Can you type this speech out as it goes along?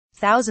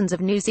thousands of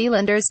New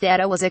Zealanders'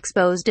 data was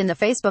exposed in the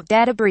Facebook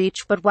data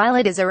breach, but while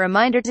it is a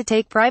reminder to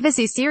take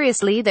privacy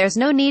seriously, there's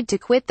no need to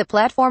quit the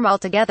platform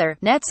altogether,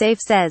 NetSafe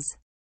says.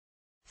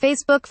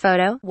 Facebook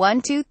photo,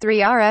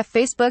 123RF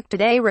Facebook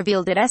today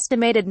revealed it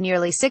estimated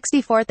nearly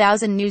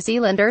 64,000 New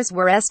Zealanders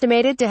were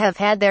estimated to have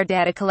had their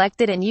data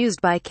collected and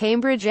used by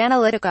Cambridge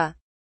Analytica.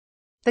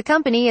 The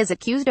company is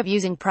accused of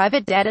using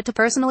private data to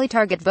personally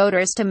target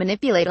voters to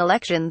manipulate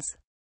elections.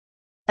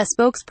 A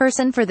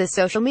spokesperson for the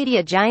social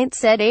media giant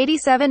said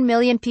 87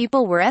 million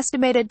people were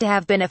estimated to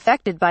have been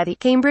affected by the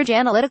Cambridge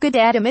Analytica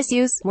data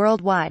misuse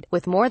worldwide,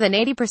 with more than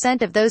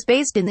 80% of those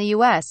based in the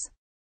US.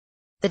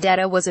 The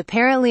data was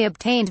apparently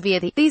obtained via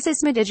the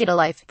Thesis Digital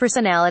Life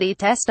personality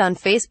test on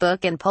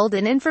Facebook and pulled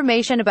in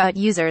information about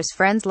users'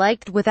 friends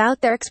liked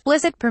without their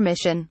explicit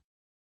permission.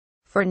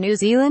 For New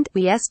Zealand,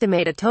 we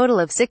estimate a total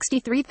of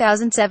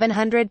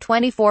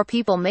 63,724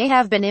 people may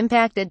have been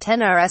impacted.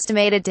 10 are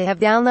estimated to have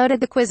downloaded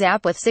the quiz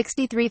app, with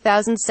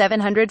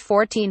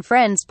 63,714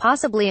 friends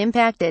possibly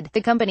impacted,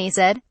 the company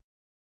said.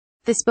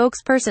 The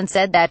spokesperson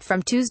said that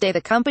from Tuesday the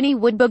company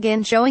would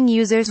begin showing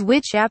users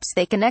which apps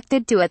they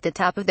connected to at the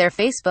top of their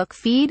Facebook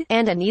feed,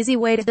 and an easy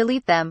way to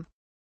delete them.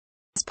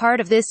 As part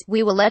of this,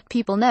 we will let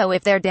people know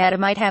if their data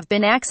might have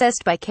been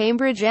accessed by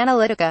Cambridge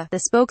Analytica, the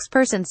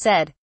spokesperson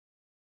said.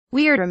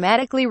 We are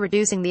dramatically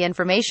reducing the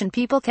information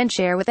people can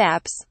share with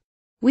apps.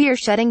 We are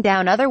shutting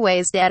down other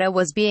ways data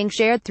was being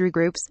shared through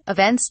groups,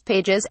 events,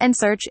 pages, and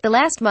search. The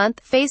last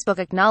month, Facebook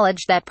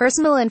acknowledged that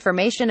personal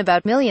information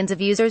about millions of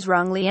users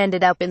wrongly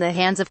ended up in the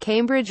hands of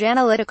Cambridge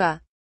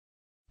Analytica.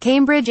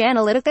 Cambridge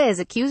Analytica is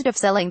accused of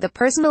selling the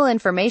personal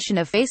information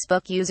of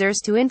Facebook users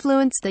to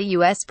influence the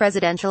US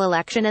presidential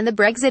election and the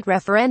Brexit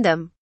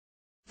referendum.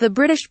 The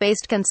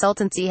British-based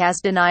consultancy has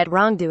denied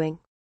wrongdoing.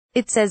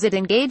 It says it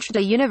engaged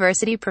a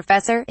university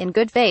professor, in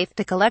good faith,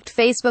 to collect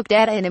Facebook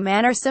data in a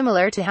manner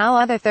similar to how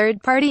other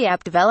third-party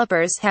app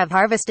developers have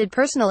harvested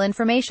personal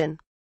information.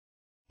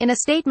 In a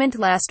statement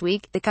last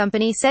week, the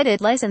company said it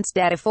licensed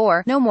data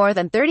for no more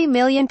than 30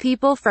 million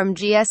people from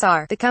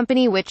GSR, the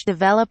company which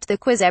developed the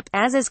quiz app,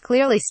 as is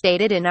clearly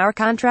stated in our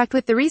contract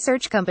with the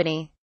research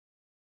company.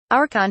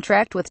 Our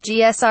contract with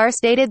GSR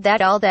stated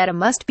that all data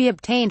must be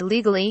obtained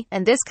legally,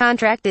 and this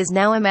contract is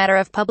now a matter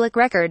of public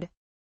record.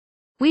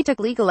 We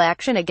took legal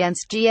action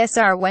against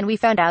GSR when we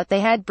found out they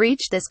had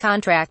breached this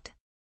contract.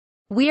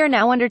 We are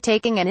now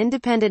undertaking an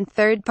independent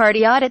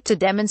third-party audit to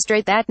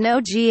demonstrate that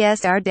no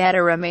GSR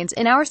data remains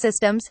in our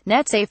systems,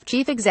 NetSafe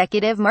Chief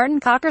Executive Martin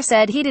Cocker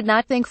said he did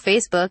not think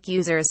Facebook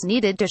users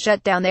needed to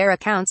shut down their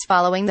accounts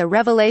following the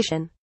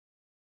revelation.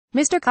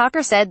 Mr.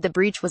 Cocker said the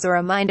breach was a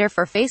reminder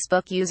for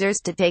Facebook users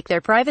to take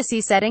their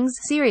privacy settings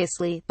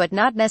seriously, but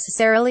not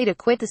necessarily to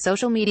quit the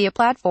social media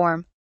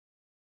platform.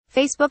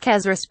 Facebook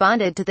has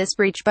responded to this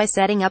breach by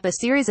setting up a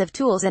series of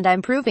tools and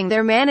improving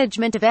their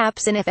management of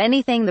apps, and if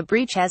anything, the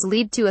breach has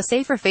led to a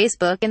safer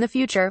Facebook in the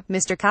future.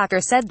 Mr.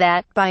 Cocker said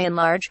that, by and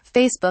large,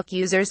 Facebook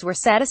users were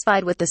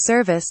satisfied with the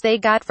service they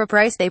got for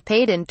price they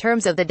paid in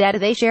terms of the data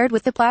they shared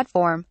with the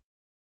platform.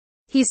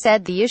 He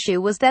said the issue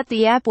was that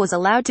the app was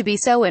allowed to be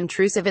so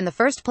intrusive in the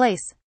first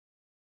place.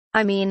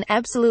 I mean,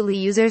 absolutely,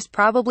 users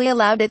probably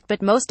allowed it,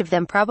 but most of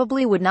them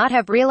probably would not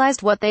have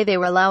realized what they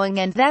were allowing,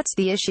 and that's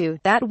the issue,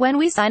 that when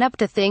we sign up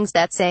to things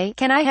that say,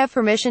 can I have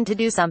permission to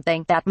do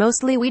something, that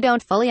mostly we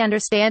don't fully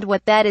understand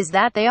what that is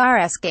that they are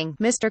asking.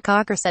 Mr.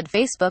 Cocker said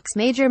Facebook's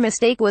major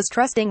mistake was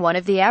trusting one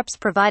of the app's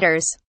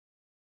providers.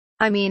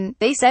 I mean,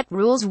 they set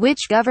rules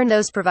which govern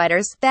those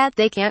providers, that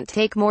they can't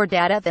take more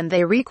data than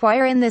they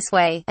require in this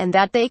way, and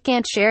that they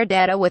can't share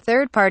data with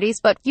third parties,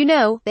 but, you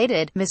know, they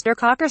did. Mr.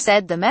 Cocker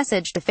said the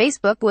message to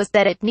Facebook was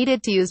that it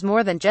needed to use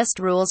more than just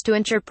rules to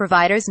ensure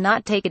providers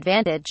not take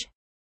advantage.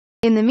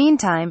 In the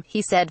meantime,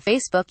 he said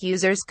Facebook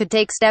users could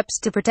take steps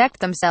to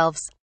protect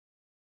themselves.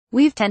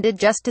 We've tended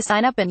just to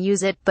sign up and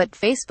use it, but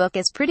Facebook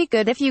is pretty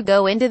good. If you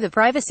go into the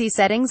privacy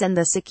settings and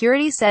the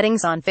security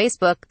settings on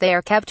Facebook, they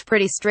are kept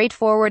pretty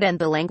straightforward and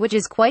the language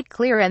is quite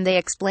clear, and they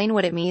explain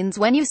what it means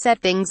when you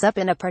set things up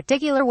in a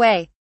particular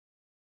way.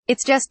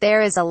 It's just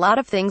there is a lot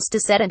of things to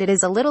set and it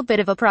is a little bit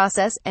of a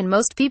process, and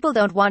most people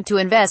don't want to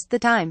invest the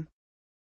time.